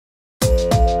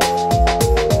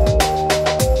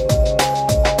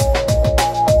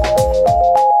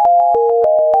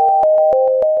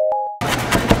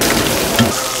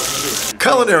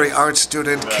culinary arts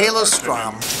student Kayla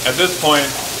Strom. At this point,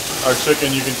 our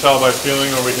chicken, you can tell by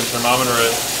feeling, or we can thermometer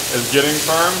it, is getting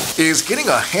firm. Is getting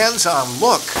a hands-on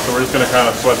look. So we're just going to kind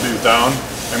of sweat these down.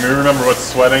 And we remember what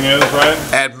sweating is, right?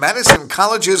 At Madison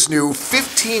College's new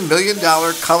 $15 million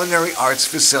culinary arts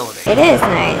facility. It is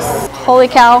nice. Holy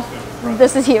cow,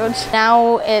 this is huge.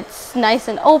 Now it's nice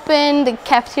and open. The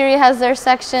cafeteria has their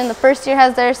section, the first year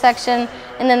has their section,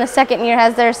 and then the second year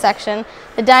has their section.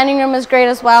 The dining room is great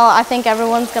as well. I think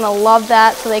everyone's gonna love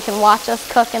that, so they can watch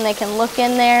us cook and they can look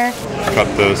in there.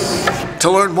 Cut this. To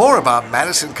learn more about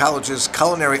Madison College's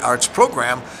culinary arts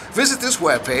program, visit this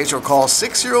webpage or call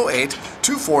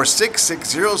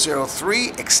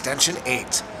 608-246-6003 extension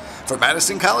 8. For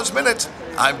Madison College Minute,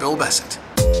 I'm Bill Bessett.